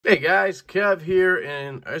Hey guys, Kev here,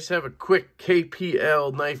 and I just have a quick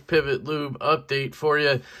KPL Knife Pivot Lube update for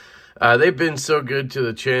you. They've been so good to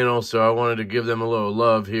the channel, so I wanted to give them a little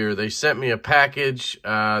love here. They sent me a package.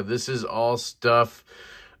 This is all stuff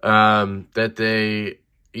that they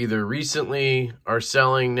either recently are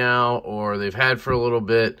selling now or they've had for a little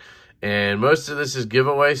bit. And most of this is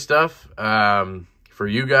giveaway stuff for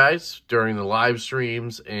you guys during the live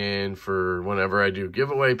streams and for whenever I do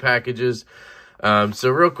giveaway packages. So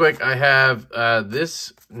real quick, I have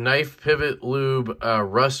this Knife Pivot Lube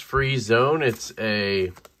rust-free zone. It's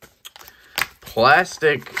a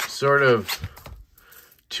plastic sort of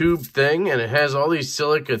tube thing, and it has all these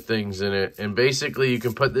silica things in it. And basically, you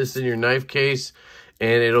can put this in your knife case,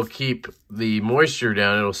 and it'll keep the moisture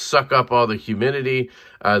down. It'll suck up all the humidity.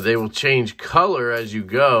 They will change color as you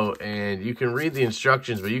go, and you can read the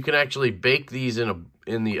instructions, but you can actually bake these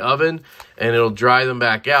in the oven, and it'll dry them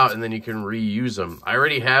back out, and then you can reuse them. I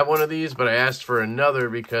already have one of these, but I asked for another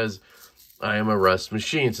because I am a rust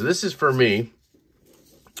machine. So this is for me.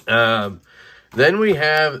 Then we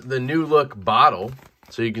have the New Look bottle.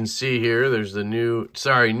 So you can see here, there's the New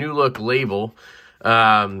Look label.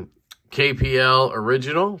 KPL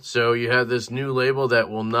original. So you have this new label that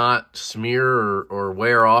will not smear or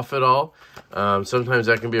wear off at all. Sometimes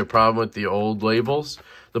that can be a problem with the old labels.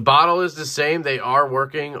 The bottle is the same. They are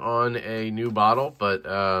working on a new bottle, but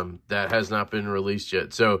that has not been released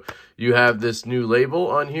yet. So you have this new label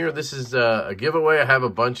on here. This is a giveaway. I have a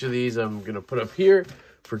bunch of these I'm going to put up here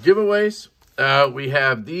for giveaways. We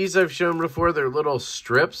have these I've shown before. They're little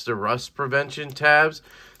strips, the rust prevention tabs.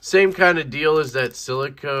 Same kind of deal as that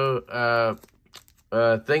silica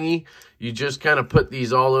thingy. You just kind of put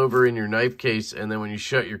these all over in your knife case, and then when you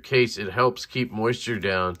shut your case, it helps keep moisture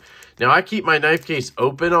down. Now, I keep my knife case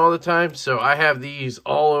open all the time, so I have these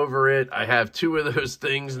all over it. I have 2 of those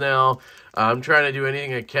things now. I'm trying to do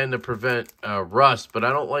anything I can to prevent rust, but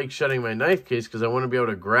I don't like shutting my knife case because I want to be able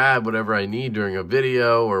to grab whatever I need during a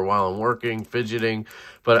video or while I'm working, fidgeting.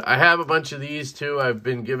 But I have a bunch of these too I've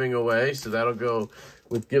been giving away, so that'll go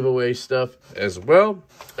with giveaway stuff as well.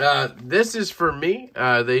 This is for me.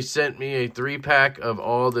 They sent me a 3-pack of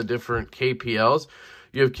all the different KPLs.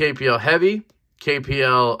 You have KPL Heavy,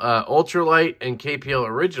 KPL Ultralight, and KPL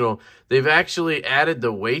Original. They've actually added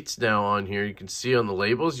the weights now on here. You can see on the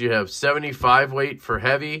labels, you have 75 weight for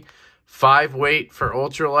Heavy, 5 weight for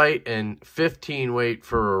Ultralight, and 15 weight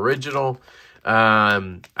for Original.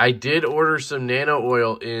 I did order some nano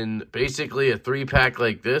oil in basically a 3-pack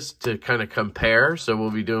like this to kind of compare. So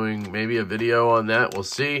we'll be doing maybe a video on that. We'll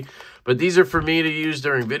see. But these are for me to use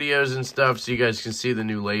during videos and stuff so you guys can see the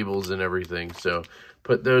new labels and everything. So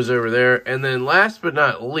put those over there. And then last but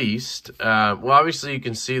not least, well, obviously you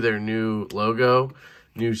can see their new logo,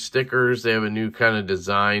 new stickers. They have a new kind of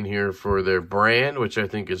design here for their brand, which I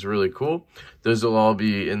think is really cool. Those will all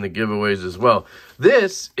be in the giveaways as well.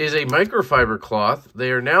 This is a microfiber cloth.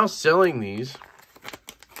 They are now selling these,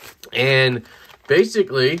 and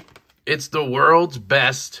basically it's the world's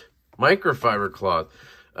best microfiber cloth.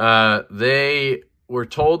 They were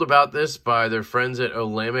told about this by their friends at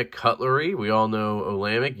Olamic Cutlery. We all know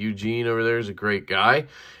Olamic. Eugene over there is a great guy.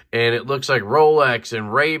 And it looks like Rolex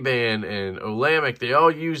and Ray-Ban and Olamic, they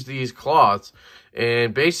all use these cloths.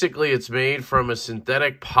 And basically, it's made from a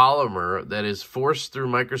synthetic polymer that is forced through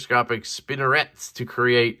microscopic spinnerets to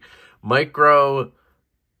create micron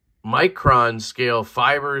scale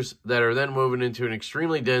fibers that are then woven into an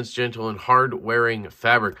extremely dense, gentle, and hard-wearing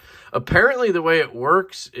fabric. Apparently, the way it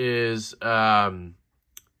works is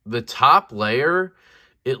the top layer,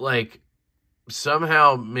 it like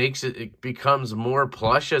somehow makes it becomes more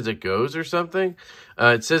plush as it goes or something.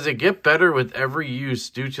 It says it gets better with every use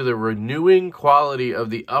due to the renewing quality of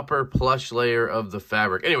the upper plush layer of the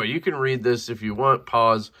fabric. Anyway, you can read this if you want,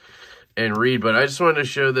 pause and read, but I just wanted to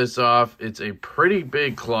show this off. It's a pretty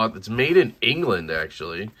big cloth. It's made in England,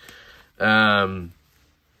 actually. And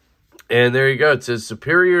there you go. It says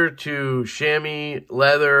superior to chamois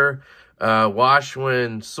leather, wash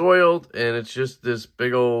when soiled, and it's just this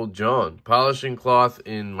big old John polishing cloth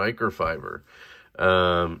in microfiber.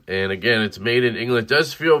 And again, it's made in England. It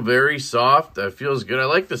does feel very soft. It feels good. I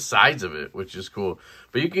like the size of it, which is cool.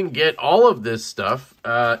 But you can get all of this stuff,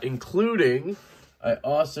 including, I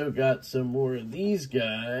also got some more of these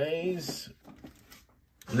guys.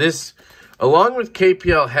 This, along with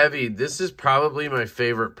KPL Heavy, this is probably my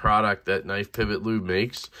favorite product that Knife Pivot Lube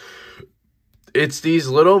makes. It's these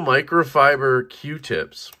little microfiber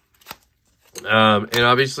Q-tips. And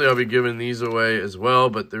obviously I'll be giving these away as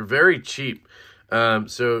well, but they're very cheap.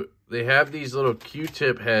 So they have these little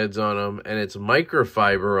Q-tip heads on them, and it's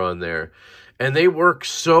microfiber on there. And they work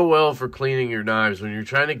so well for cleaning your knives when you're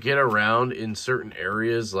trying to get around in certain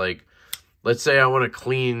areas. Like, let's say I want to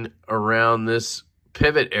clean around this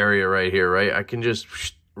pivot area right here, right? I can just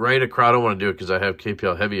right across. I don't want to do it because I have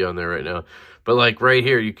KPL Heavy on there right now. But like right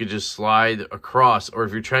here, you could just slide across. Or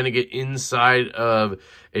if you're trying to get inside of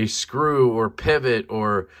a screw or pivot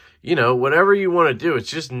or, you know, whatever you want to do,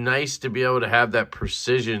 it's just nice to be able to have that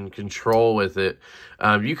precision control with it.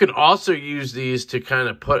 You can also use these to kind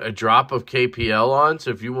of put a drop of KPL on. So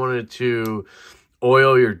if you wanted to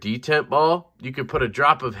oil your detent ball, you could put a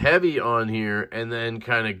drop of Heavy on here and then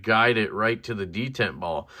kind of guide it right to the detent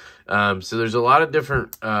ball. So there's a lot of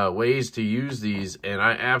different ways to use these, and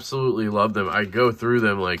I absolutely love them. I go through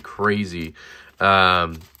them like crazy.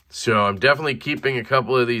 So I'm definitely keeping a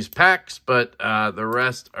couple of these packs, but the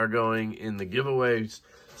rest are going in the giveaways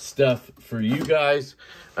stuff for you guys.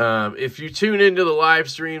 If you tune into the live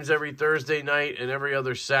streams every Thursday night and every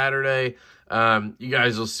other Saturday, you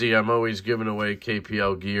guys will see I'm always giving away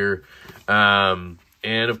KPL gear.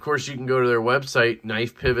 And of course, you can go to their website,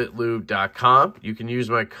 knifepivotlube.com. You can use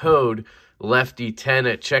my code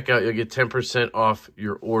LEFTY10 at checkout. You'll get 10% off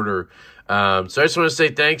your order. So I just want to say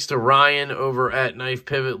thanks to Ryan over at Knife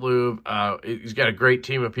Pivot Lube. He's got a great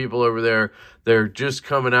team of people over there. They're just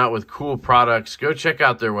coming out with cool products. Go check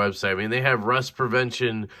out their website. I mean, they have rust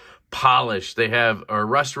prevention polish. They have a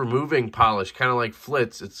rust removing polish, kind of like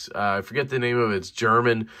Flitz. It's I forget the name of it. It's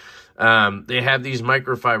German. They have these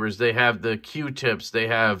microfibers. They have the Q-tips. They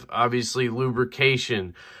have, obviously,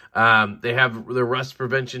 lubrication. They have the rust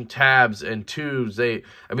prevention tabs and tubes. I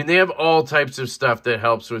mean, they have all types of stuff that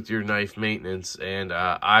helps with your knife maintenance. And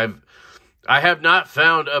I have not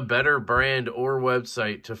found a better brand or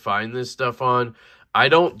website to find this stuff on. I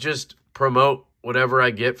don't just promote whatever I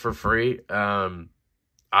get for free.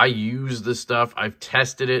 I use the stuff. I've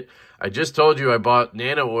tested it. I just told you I bought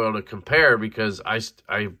Nano Oil to compare because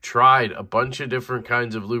I've tried a bunch of different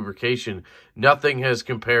kinds of lubrication. Nothing has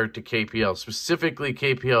compared to KPL, specifically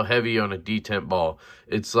KPL Heavy on a detent ball.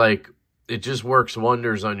 It's like, it just works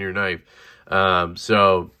wonders on your knife.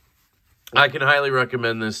 So I can highly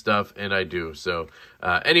recommend this stuff, and I do. So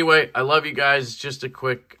anyway, I love you guys. Just a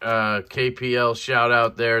quick KPL shout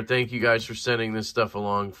out there. Thank you guys for sending this stuff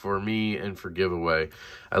along for me and for giveaway.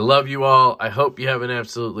 I love you all. I hope you have an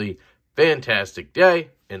absolutely fantastic day,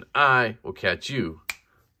 and I will catch you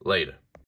later.